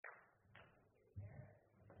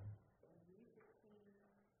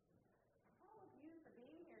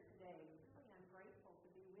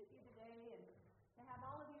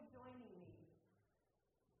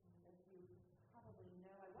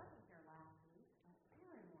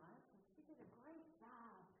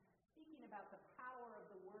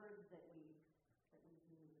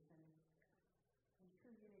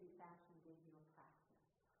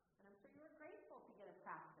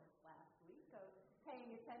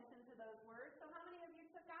attention to those words. So how many of you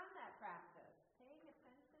took on that practice? Paying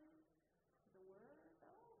attention to the words?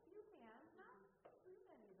 Oh, a few hands. Not too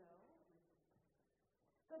many, though.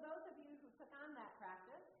 So those of you who took on that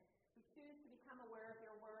practice, who choose to become aware of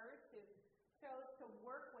your words, who chose to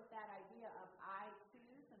work with that idea of I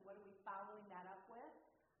choose and what are we following that up with,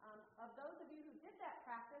 of those of you who did that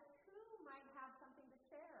practice, who might have something to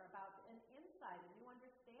share about an insight, a new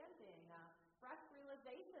understanding, a fresh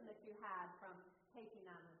realization that you had from taking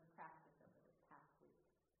on this practice over this past week?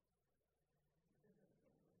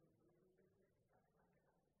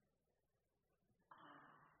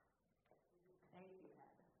 Thank you, Ed.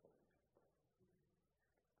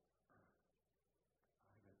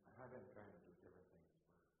 I've been trying to do different things for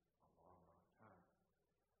a long, long time.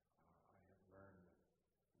 I have learned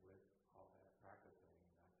that with all that practicing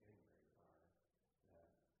and not getting very far, that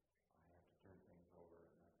I have to turn things over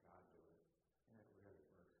and let God do it. And it really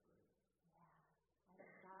works great. Yeah.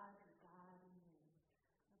 Let God be God in me.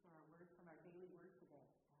 Those are our words from our daily word today.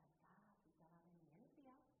 Let God be God in me. Anything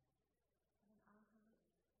else?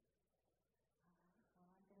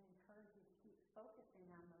 Well, I'm going to encourage you to keep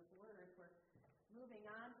focusing on those words. We're moving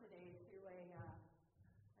on today to a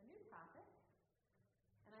new topic.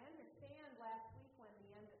 And I understand last week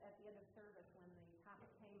at the end of service when the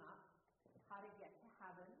topic came up, how to get to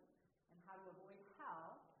heaven and how to avoid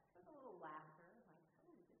hell, there was a little laughter, like,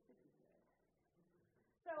 oh, this should be good.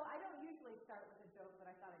 So I don't usually start with a joke,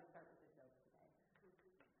 but I thought I'd start with a joke today.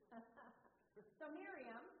 So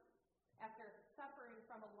Miriam, after suffering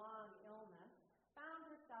from a long illness,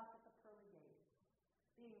 found herself at the pearly gates,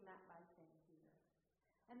 being met by St. Peter.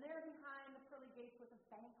 And there behind the pearly gates was a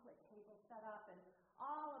banquet table set up, and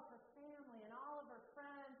all of her family and all of her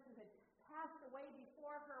friends who had passed away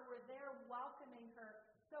before her were there welcoming her,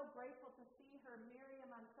 so grateful to see her. Miriam,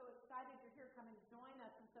 I'm so excited you're here, come and join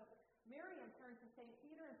us. And so Miriam turned to St.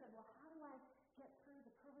 Peter and said, well, how do I get through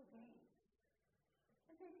the pearly gates?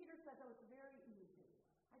 And St. Peter said, oh, it's very easy.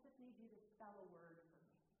 I just need you to spell a word for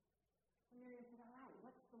me. And Miriam said, all right,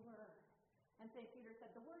 what's the word? And St. Peter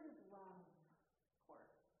said, the word is love. Of course,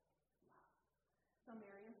 love. So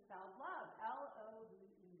Miriam spelled love,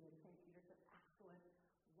 L-O-V-E. And St. Peter said, excellent,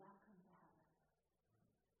 welcome to heaven.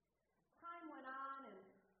 Time went on, and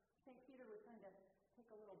St. Peter was going to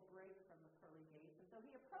take a little break from the pearly gates. And so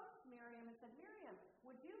he approached Miriam and said, Miriam,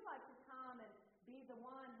 would you like to come and be the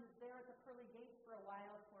one who's there at the pearly gates for a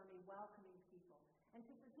while for me, welcoming people? And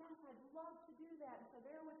she said, yes, I'd love to do that. And so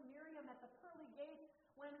there was Miriam at the pearly gates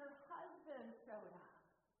when her husband showed up.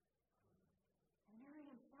 And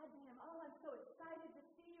Miriam said to him, oh, I'm so excited to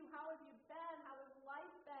see you. How have you been? How has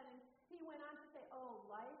life been? And he went on to say, oh,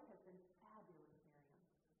 life has been fabulous, Miriam.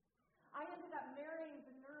 I ended up marrying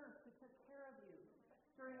the nurse who took care of you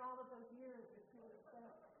during all of those years that you were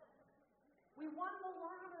sick. We won the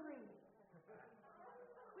lottery.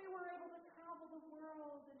 We were able to travel the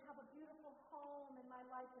world and have a beautiful home, and my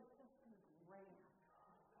life has just been great.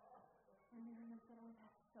 And Miriam said, oh,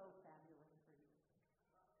 that's so fabulous for you.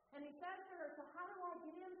 And he said to her, so how do I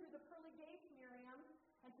get in through the pearly gates, Miriam?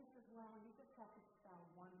 And she says, well, you just have to spell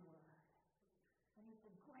one word. And he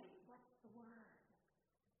said, great, what's the word?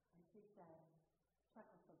 And she said,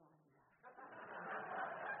 Czechoslovakia.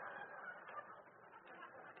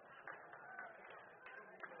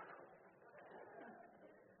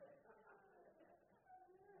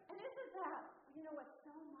 And isn't that, what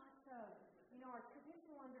so much of, our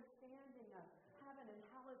traditional understanding of heaven and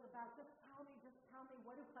hell is about? Just tell me,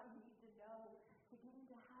 what do I need to know to get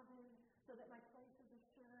into heaven so that my place is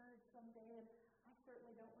assured someday? And I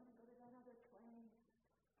certainly don't want to go to that other place.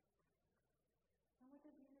 And what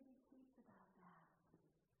does unity teach about that?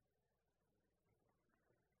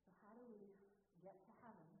 So how do we get to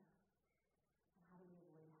heaven? And how do we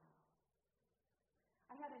avoid hell?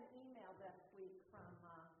 I had an email this week from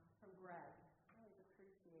Greg. I always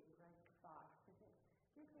appreciate Greg's thoughts because it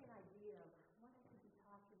gives me an idea of what I could be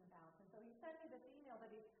talking about. And so he sent me this email that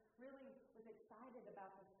he really was excited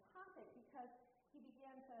about this topic because he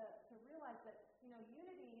began to realize that,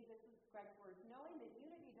 unity, this is Greg's words, knowing that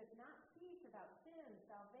unity does not teach about sin,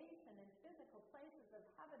 salvation, and physical places of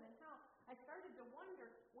heaven and hell. I started to wonder,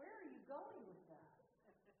 where are you going with that?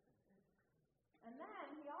 And then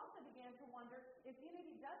he also began to wonder, if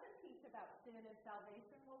unity doesn't teach about sin and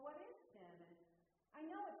salvation, well, what is sin? And I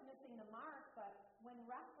know it's missing the mark, but when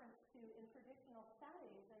referenced to in traditional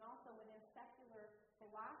settings and also within secular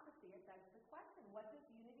philosophy, it begs the question, what does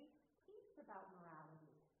unity teach about morality?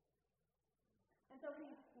 And so he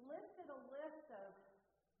listed a list of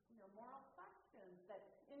moral questions that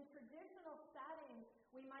in traditional settings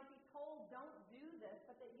we might be told don't do this,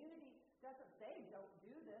 but that unity doesn't say don't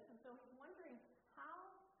do this. And so he's wondering,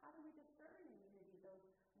 how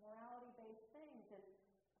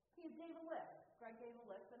he gave a list. Greg gave a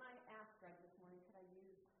list, and I asked Greg this morning, could I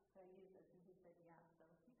use this? And he said yes. So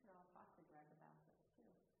you can all talk to Greg about this too.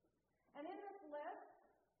 And in this list,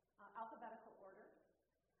 alphabetical order,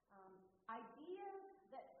 ideas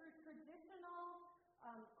that through traditional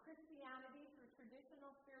Christianity, through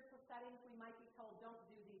traditional spiritual settings, we might be told don't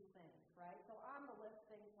do these things, right? So on the list,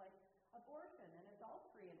 things like abortion and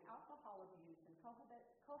adultery and alcohol abuse and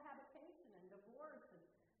cohabitation and divorce and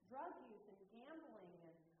drug use and gambling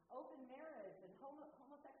and open marriage and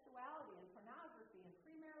homosexuality and pornography and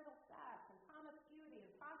premarital sex and promiscuity and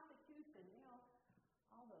prostitution,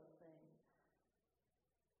 all those things.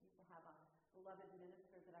 I used to have a beloved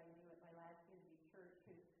minister that I knew at my last Unity Church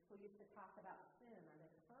who used to talk about sin. Are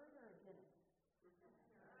they further or against?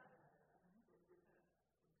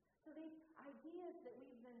 So these ideas that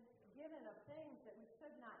we've been given of things that we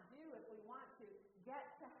should not do if we want to get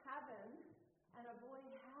to heaven and avoid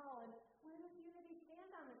hell. And where does Unity stand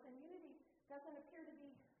on this? And Unity doesn't appear to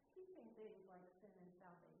be teaching things like sin and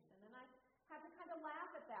salvation. And I had to kind of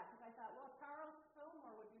laugh at that because I thought, well, Charles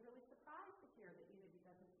Fillmore would be really surprised to hear that Unity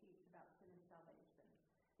doesn't teach about sin and salvation.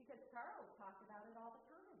 Because Charles talked about it all the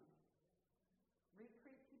time.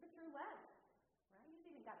 Keep it through Lent. Right? He's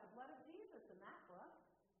even got the blood of Jesus in that book.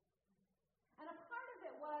 And a part of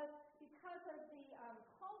it was because of the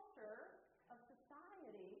culture of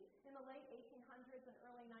society in the late 1800s and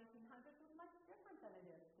early 1900s was much different than it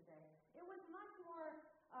is today. It was much more,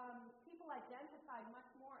 people identified much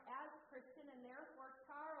more as Christian, and therefore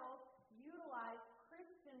Charles utilized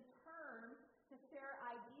Christian terms to share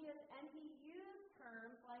ideas, and he used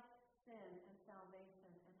terms like sin and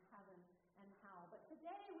salvation and heaven and hell. But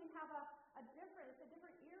today we have it's a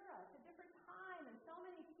different era, it's a different time, and so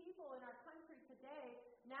many people in our country today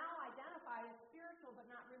now identify as spiritual but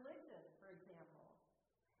not religious, for example.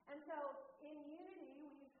 And so in Unity,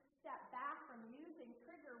 we've stepped back from using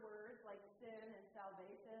trigger words like sin and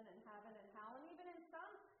salvation and heaven and hell, and even in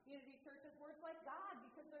some Unity churches, words like God,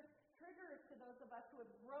 because they're triggers to those of us who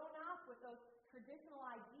have grown up with those traditional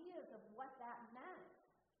ideas of what that meant.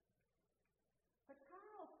 But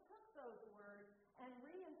Charles took those words and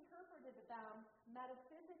reinterpreted them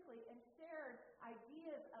metaphysically and shared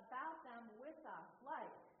ideas about them with us,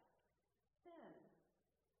 like sin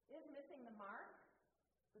is missing the mark.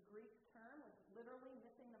 The Greek term was literally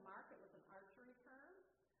missing the mark. It was an archery term.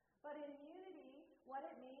 But in Unity, what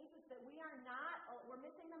it means is that we're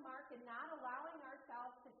missing the mark and not allowing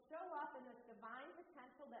ourselves to show up in this divine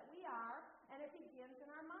potential that we are, and it begins in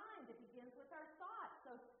our mind. It begins with our thoughts.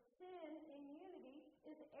 So sin in Unity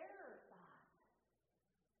is error thought.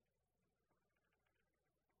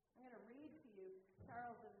 I'm going to read to you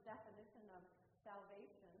Charles's definition of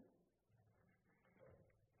salvation.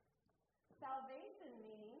 Salvation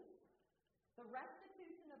means the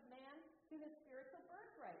restitution of man to his spiritual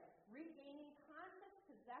birthright, regaining conscious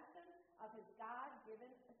possession of his God-given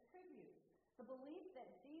attributes. The belief that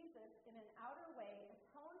Jesus, in an outer way,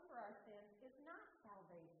 atoned for our sins is not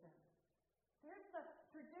salvation. There's the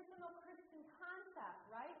traditional Christian concept,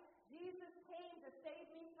 right? Jesus came to save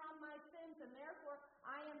me from my sins, and therefore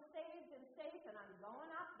I am saved and safe, and I'm going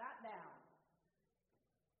up, not down.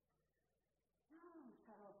 No,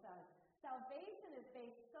 Charles says. Salvation is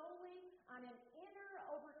based solely on an inner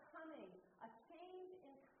overcoming, a change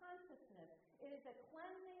in consciousness. It is a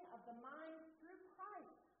cleansing of the mind through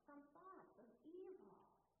Christ from thoughts of evil.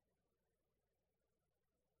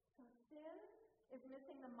 So sin is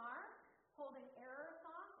missing the mark, holding error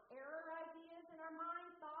thoughts, error ideas in our mind,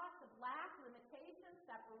 thoughts of lack, limitation,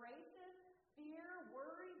 separation, fear,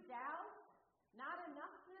 worry, doubt, not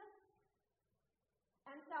enoughness.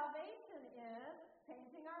 And salvation is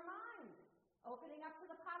changing our mind, opening up to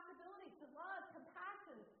the possibility, to love,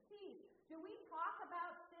 compassion, peace. Do we talk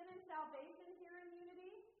about sin and salvation here in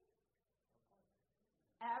Unity?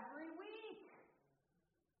 Every week.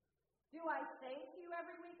 Do I say to you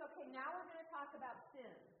every week, okay, now we're going to talk about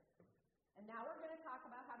sin. And now we're going to talk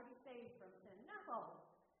about how to be saved from sin. No.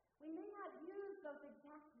 We may not use those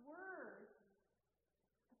exact words,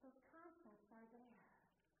 but those concepts are there.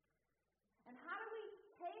 And how do we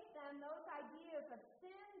take then those ideas of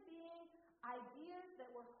sin being ideas that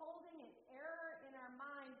we're holding in error in our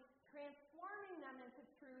mind, transforming them into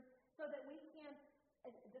truth so that we can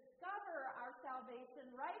discover our salvation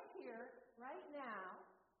right here, right now?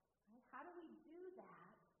 How do we do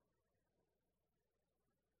that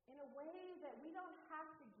in a way that we don't have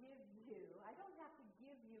to give you? I don't have to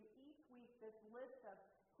give you each week this list of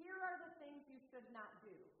here are the things you should not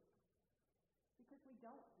do. Because we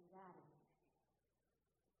don't do that anymore.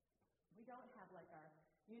 We don't have like our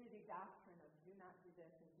Unity doctrine of do not do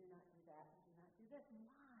this and do not do that and do not do this.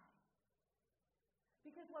 Why?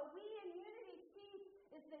 Because what we in Unity teach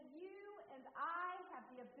is that you and I have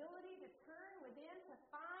the ability to turn within to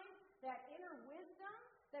find that inner wisdom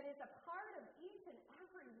that is a part of each and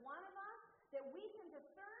every one of us, that we can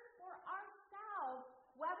discern for ourselves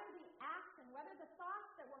whether the action, whether the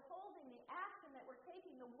thoughts that we're holding, the action that we're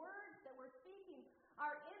taking, the words that we're speaking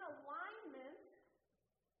are in alignment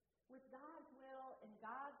with God's will and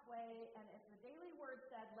God's way, and as the daily word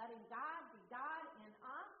said, letting God be God in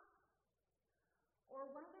us, or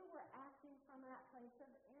whether we're acting from that place of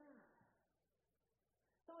error.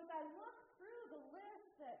 So as I look through the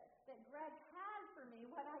list that Greg had for me,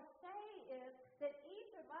 what I say is that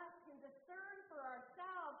each of us can discern for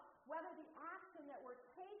ourselves whether the action that we're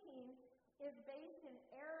taking is based in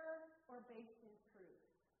error or based in truth.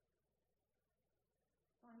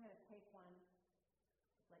 So I'm going to take one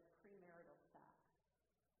like premarital sex.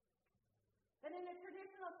 Then in a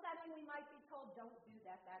traditional setting, we might be told, don't do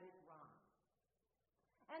that, that is wrong.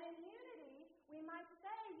 And in Unity, we might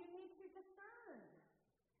say, you need to discern.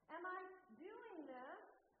 Am I doing this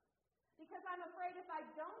because I'm afraid if I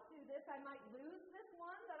don't do this, I might lose this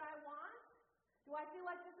one that I want? Do I feel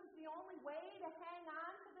like this is the only way to hang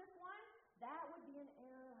on to this one? That would be an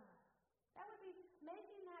error. That would be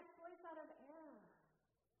making that choice out of error.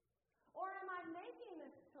 Or am I making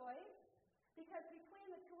this choice because between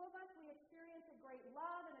the two of us, we experience a great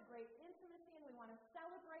love and a great intimacy, and we want to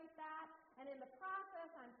celebrate that. And in the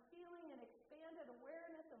process, I'm feeling an expanded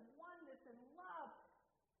awareness of oneness and love.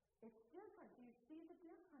 It's different. Do you see the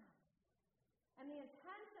difference? And the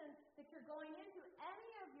intention that you're going into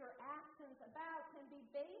any of your actions about can be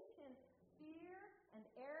based in fear and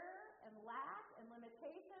error and lack and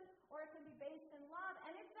limitation, or it can be based in love.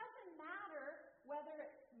 And it doesn't matter whether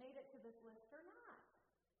it made it to this list or not.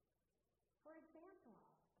 For example,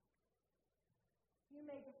 you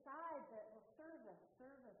may decide that, well, service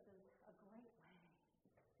is a great way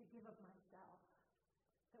to give of myself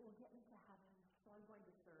that will get me to heaven. So I'm going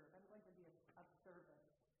to serve. I'm going to be of service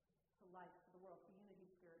to life, to the world, to Unity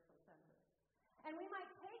Spiritual Center. And we might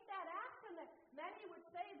take that action that many would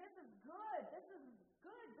say, this is good, this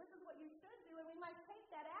is what you should do, and we might take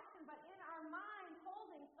that action, but in our mind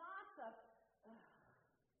holding thoughts of, I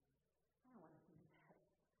don't want to do this.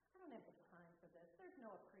 I don't have the time for this. There's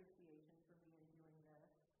no appreciation for me in doing this.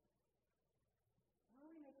 Or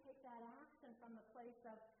we may take that action from the place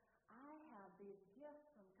of, I have these gifts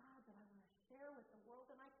from God that I want to share with the world,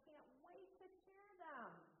 and I can't wait to share them,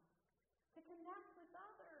 to connect with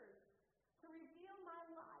others, to reveal my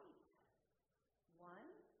light. One,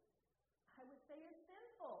 I would say is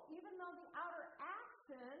sinful, even though the outer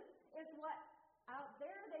action is what out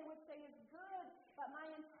there they would say is good, but my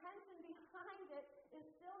intention behind it is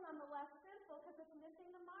still nonetheless sinful because it's missing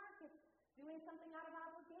the mark. It's doing something out of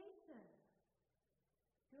obligation,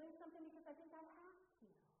 doing something because I think I have to,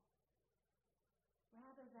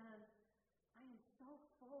 rather than I am so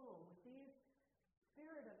full with the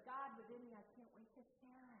Spirit of God within me, I can't wait to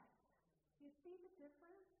share it. Do you see the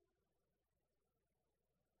difference?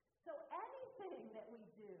 So anything that we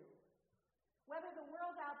do, whether the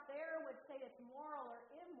world out there would say it's moral or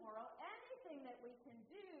immoral, anything that we can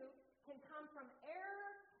do can come from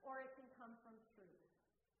error or it can come from truth.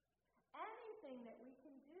 Anything that we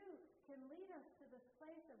can do can lead us to this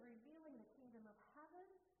place of revealing the kingdom of heaven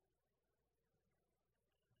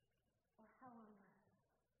or hell on earth.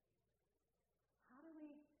 How do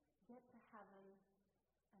we get to heaven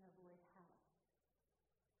and avoid hell?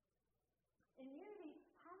 In Unity,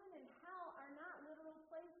 heaven and hell are not literal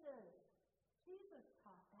places. Jesus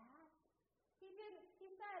taught that. He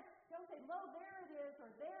said, don't say, lo, there it is, or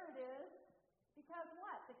there it is. Because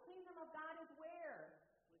what? The kingdom of God is where?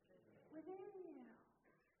 Within you.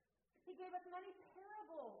 He gave us many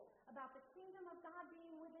parables about the kingdom of God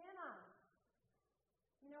being within us.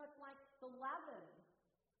 You know, it's like the leaven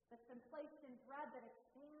that's been placed in bread that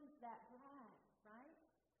expands that bread, right?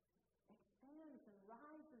 Expands and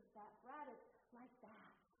rises that bread. It's like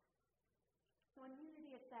that. So in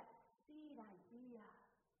Unity, it's that seed idea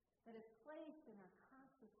that is placed in our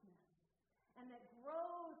consciousness and that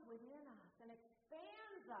grows within us and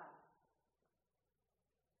expands us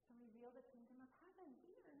to reveal the kingdom of heaven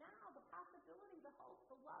here, now, the possibility, the hope,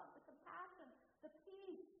 the love, the compassion, the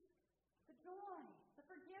peace, the joy, the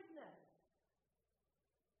forgiveness.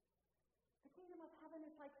 The kingdom of heaven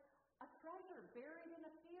is like a treasure buried in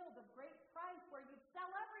a field of great price where you'd sell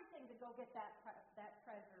everything to go get that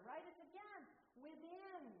treasure, right? It's again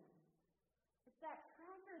within. It's that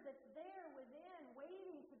treasure that's there within,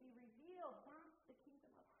 waiting to be revealed. That's the kingdom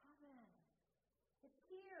of heaven. It's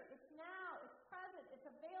here, it's now, it's present, it's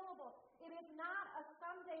available. It is not a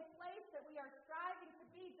someday place that we are striving to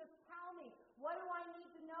be. Just tell me, what do I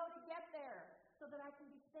that I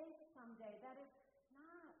can be safe someday. That is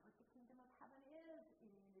not what the kingdom of heaven is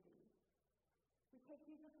in unity. We take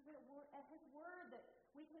Jesus at his word that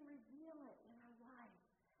we can reveal it in our life.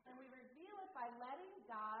 And we reveal it by letting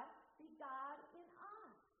God be God in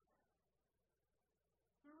us.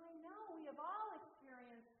 Now I know we have all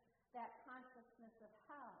experienced that consciousness of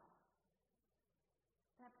hell,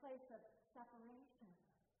 that place of separation,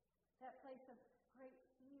 that place of great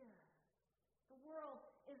fear. The world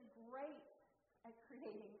is great at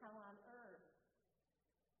creating hell on earth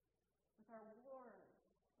with our wars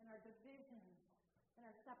and our divisions and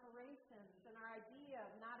our separations and our idea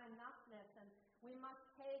of not enoughness, and we must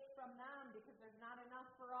take from them because there's not enough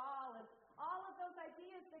for all, and all of those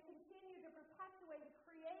ideas that continue to perpetuate and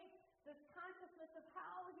create this consciousness of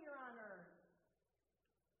hell here on earth.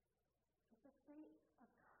 It's a state of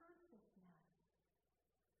consciousness.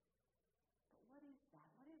 But what is that?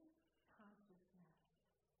 What is consciousness?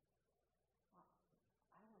 Well,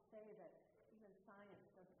 I will say that even science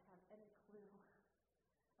doesn't have any clue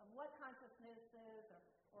of what consciousness is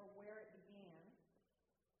or where it began.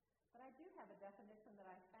 But I do have a definition that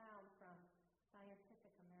I found from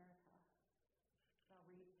Scientific America. I'll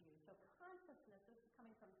read to you. So consciousness, this is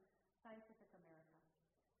coming from Scientific America.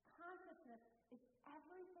 Consciousness is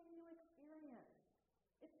everything you experience.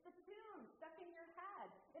 It's the tune stuck in your head.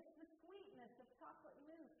 It's the sweetness of chocolate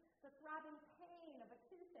mousse, the throbbing pain of a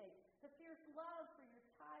toothache, the fierce love for your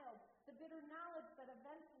child, the bitter knowledge that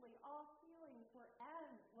eventually all feelings will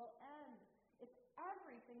end. It's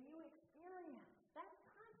everything you experience. That's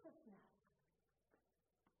consciousness.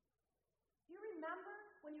 Do you remember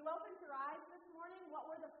when you opened your eyes this morning, what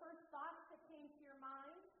were the first thoughts that came to your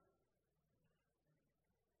mind?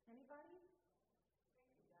 Anybody?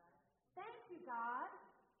 Thank you, God.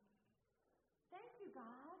 Thank you,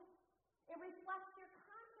 God. It reflects your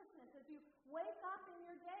consciousness. As you wake up in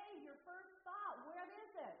your day, your first thought, what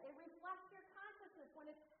is it? It reflects your consciousness.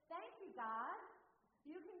 When it's, thank you, God,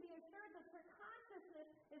 you can be assured that your consciousness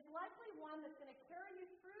is likely one that's going to carry you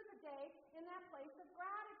through the day in that place of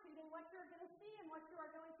gratitude. And what you're going to see and what you are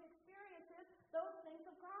going to experience is those things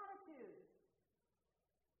of gratitude.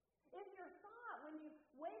 If your thought, when you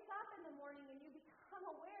wake up in the morning and you become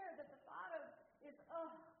aware that the thought of is, oh,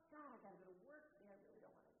 God, I got to go to work today. I really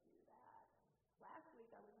don't want to do that. Last week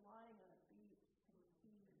I was lying on a beach in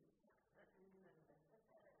Keys.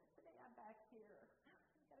 Today I'm back here.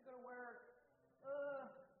 I got to go to work.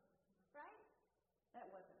 Right? That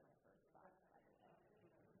wasn't my first thought, by the way.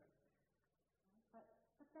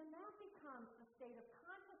 But then that becomes the state of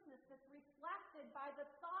consciousness that's reflected by the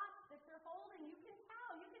thoughts that you're holding. You can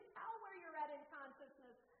tell where you're at in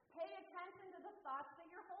consciousness. Pay attention to the thoughts that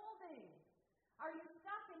you're holding. Are you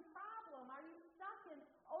stuck in problem? Are you stuck in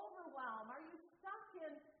overwhelm? Are you stuck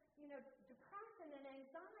in, depression and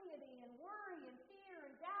anxiety and worry and fear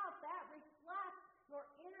and doubt? That reflects your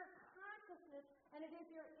inner consciousness, and it is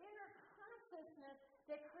your inner consciousness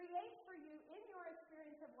that creates for you in your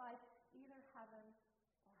experience of life either heaven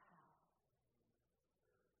or hell.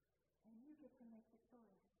 And you get to make the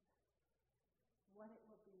choice what it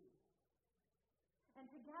will be. And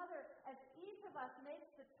together, as each of us makes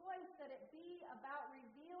the choice that it be about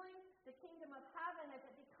revealing the kingdom of heaven, as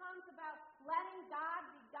it becomes about letting God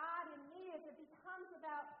be God in me, as it becomes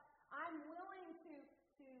about I'm willing to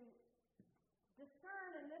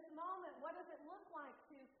discern in this moment what does it look like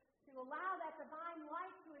to allow that divine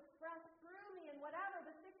light to express through me, and whatever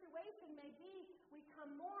the situation may be, we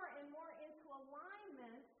come more and more into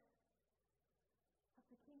alignment of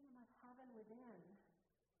the kingdom of heaven within,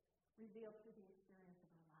 revealed through the experience of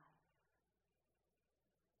our life.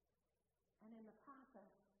 And in the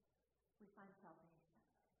process, we find salvation.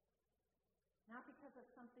 Not because of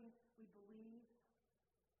something we believe,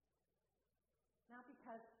 not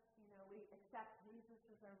because, we accept Jesus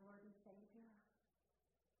as our Lord and Savior,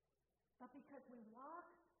 but because we walk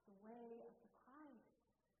the way of the Christ,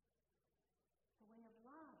 the way of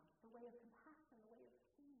love, the way of compassion, the way of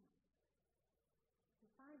peace.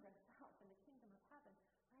 We find ourselves in the kingdom of heaven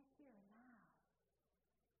right here and now.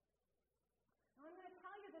 Now I'm going to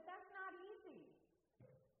tell you that that's not easy.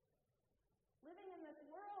 Living in this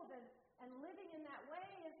world and living in that way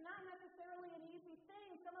is not necessarily an easy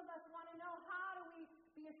thing. Some of us want to know, how do we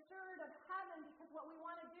be assured of heaven, because what we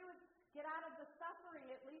want to do is get out of the suffering,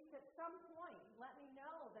 at least at some point. Let me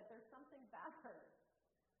know that there's something better.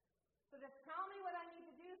 So just tell me what I need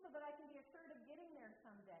to do so that I can be assured of getting there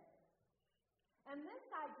someday. And this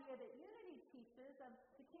idea that unity teaches of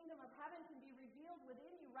the kingdom of heaven can be revealed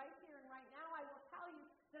within you right here and right now, I will tell you,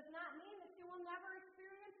 does not mean that you will never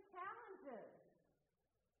experience challenges.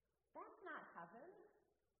 That's not heaven.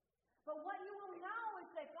 But what you will know is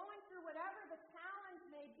that going through whatever the challenge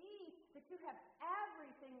you have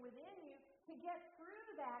everything within you to get through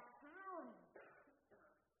that challenge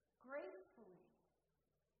gracefully.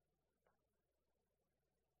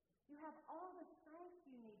 You have all the strength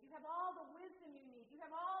you need. You have all the wisdom you need. You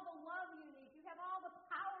have all the love you need. You have all the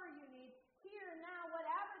power you need here, now,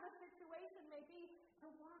 whatever the situation may be, to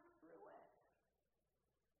walk through it.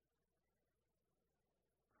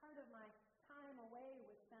 Part of my time away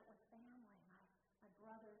was spent with family, my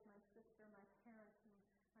brothers, my sister, my parents, and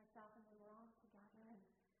myself, and we were all together. And,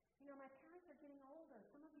 my parents are getting older.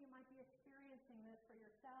 Some of you might be experiencing this for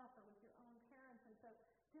yourself or with your own parents, and so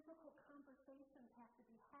difficult conversations have to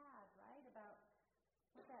be had, right, about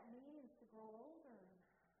what that means to grow older and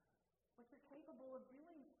what you're capable of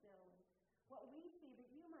doing still, and what we see that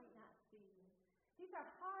you might not see. These are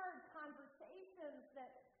hard conversations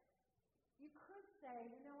that you could say,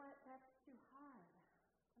 you know what, that's too hard,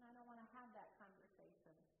 and I don't want to have that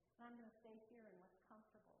conversation, and I'm going to stay here in what's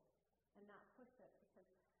comfortable and not push it because,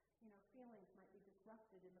 feelings might be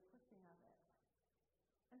disrupted in the pushing of it.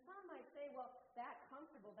 And some might say, well, that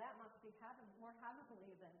comfortable, that must be more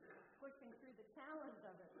heavenly than pushing through the challenge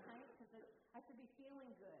of it, right? Because I should be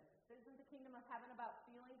feeling good. Isn't the kingdom of heaven about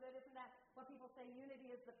feeling good? Isn't that what people say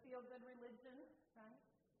unity is the feel-good religion, right?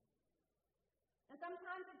 And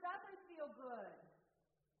sometimes it doesn't feel good.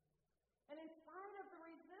 And in spite of the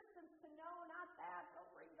resistance to no, not that,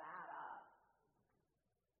 don't bring that up.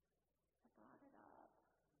 I brought it up.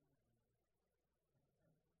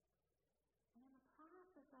 And in the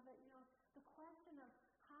process of it, the question of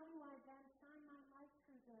how do I then shine my light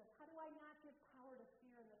through this? How do I not give power to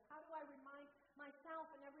fear in this? How do I remind myself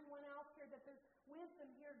and everyone else here that there's wisdom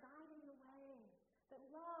here guiding the way? That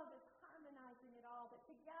love is harmonizing it all, that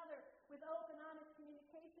together, with open, honest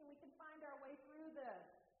communication, we can find our way through this.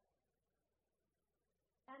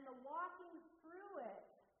 And the walking through it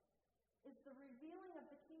is the revealing of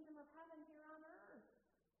the kingdom of heaven here on earth.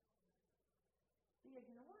 The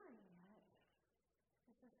ignoring it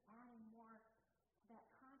is just adding more to that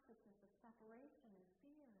consciousness of separation and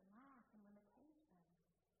fear and lack and limitation.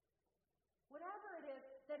 Whatever it is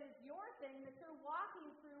that is your thing that you're walking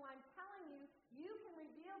through, I'm telling you, you can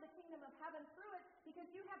reveal the kingdom of heaven through it because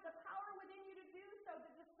you have the power within you to do so,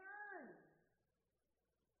 to discern.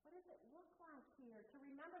 What does it look like here? To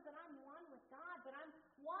remember that I'm one with God, that I'm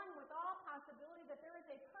one with all possibility, that there is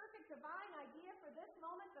a perfect divine idea for this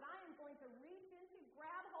moment that I am going to reach into,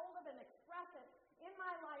 grab hold of, and express it in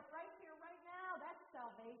my life right here, right now. That's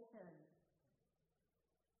salvation.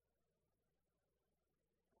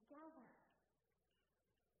 Together,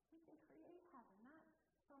 we can create heaven, not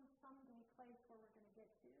some someday place where we're going to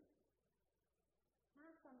get to.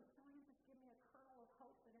 Not someone just give me a kernel of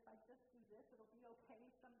hope that if I just do this, it'll be okay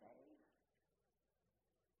someday.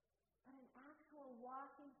 But an actual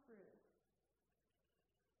walking through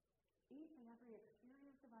each and every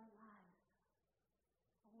experience of our lives,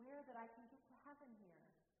 aware that I can get to heaven here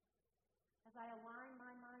as I align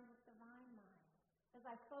my mind with divine mind, as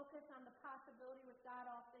I focus on the possibility with God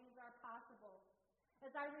all things are possible,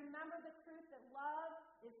 as I remember the truth that love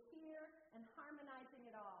is here and harmonizing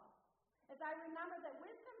it all. As I remember that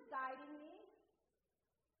wisdom's guiding me,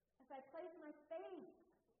 as I place my faith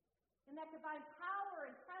in that divine power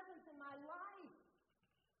and presence in my life,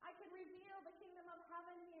 I can reveal the kingdom of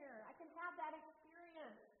heaven here. I can have that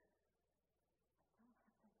experience. I don't have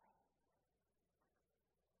to wait.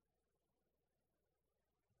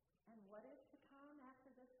 And what is to come after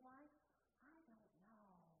this life? I don't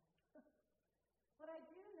know. What I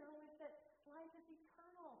do know is that life is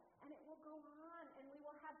eternal, and it will go on, and we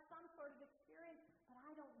will have some sort of experience, but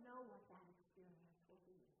I don't know what that experience will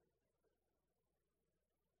be.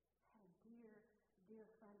 I had a dear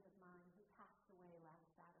friend of mine who passed away last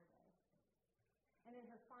Saturday, and in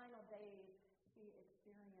her final days, she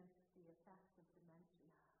experienced the effects of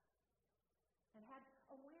dementia, and had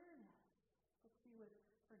awareness that she was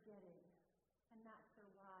forgetting, and not sure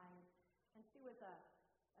why, and she was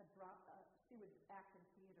she would act in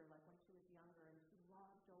theater like when she was younger, and she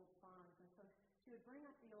loved old songs, and so she would bring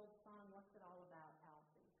up the old song, What's It All About,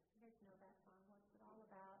 Alfie? You guys know that song, What's It All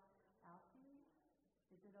About, Alfie?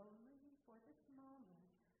 Is it only for this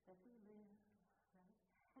moment that we live, right?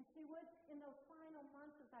 And she would, in those final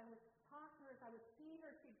months, as I would talk to her, as I would see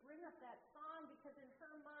her, she'd bring up that song because in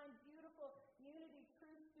her mind, beautiful Unity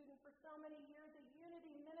truth student for so many years, a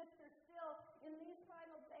Unity minister still, in these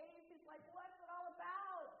final days, she's like, what's it all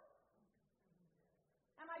about?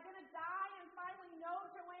 Am I going to die and finally know,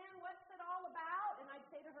 Joanne, what's it all about? And I'd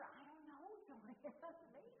say to her, I don't know, Joanne,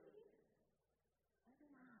 maybe.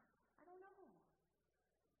 Maybe not. I don't know.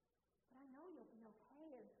 But I know you'll be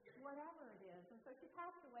okay, and whatever it is. And so she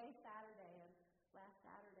passed away last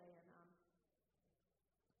Saturday, and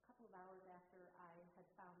of hours after I had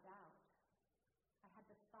found out, I had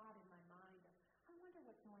this thought in my mind of, I wonder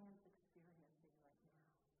what Joanne's experiencing right now.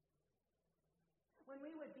 When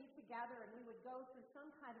we would be together and we would go through some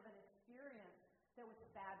kind of an experience that was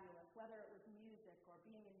fabulous, whether it was music or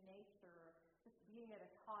being in nature or just being at a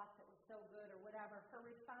talk that was so good or whatever, her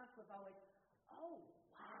response was always, oh,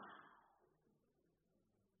 wow.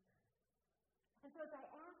 And so as I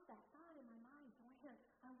asked that thought in my mind, Joanne,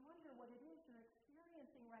 I wonder what it is you're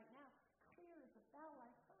experiencing right now. Clear as a bell, I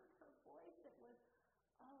heard her voice. It was,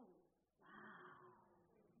 oh, wow.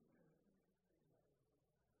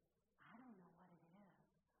 I don't know what it is.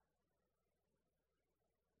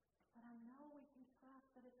 But I know we can trust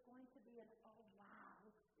that it's going to be an oh, wow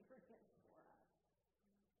experience for us.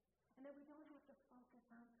 And that we don't have to focus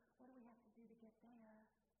on what do we have to do to get there.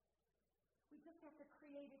 We just have to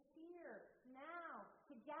create it here, now,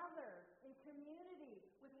 together, in community,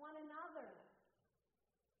 with one another.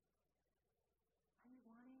 Are you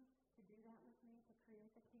wanting to do that with me, to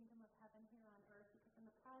create the kingdom of heaven here on earth? Because in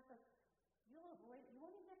the process, you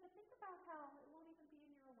won't even have to think about how it won't even be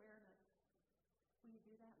in your awareness. Will you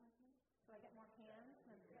do that with me? So I get more hands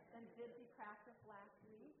than Bitsy practiced last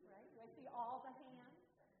week, right? Do I see all the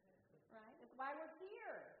hands? Right? It's why we're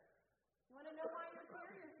here. You want to know why you're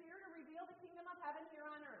here? You're here to reveal the kingdom of heaven here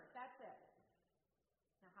on earth. That's it.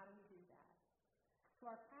 Now, how do we do that? So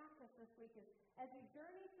our practice this week is, as you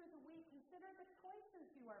journey through the week, consider the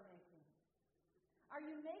choices you are making. Are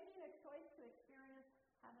you making a choice to experience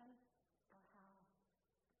heaven or hell?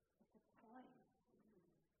 It's a choice.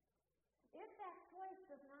 If that choice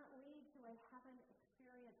does not lead to a heaven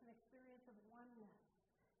experience, an experience of oneness,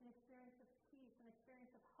 an experience of peace, an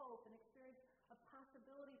experience of hope, an experience of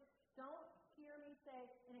possibility, don't hear me say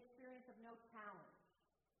an experience of no challenge.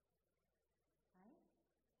 Right?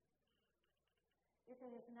 If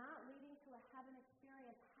it is not leading to a heaven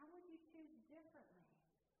experience, how would you choose differently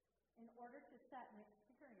in order to set an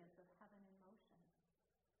experience of heaven in motion?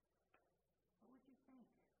 What would you think?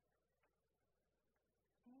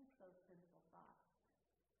 Change those sinful thoughts.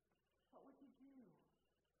 What would you do?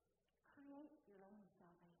 Create your own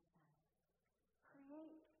salvation.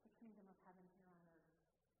 Create the kingdom of heaven here on earth.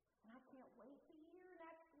 And I can't wait to hear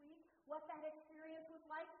next week what that experience was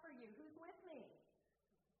like for you. Who's with me?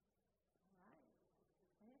 All right.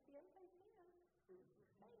 I didn't see everybody's hands. Say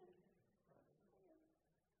it.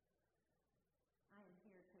 I am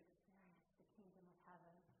here to experience the kingdom of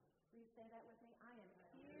heaven. Will you say that with me? I am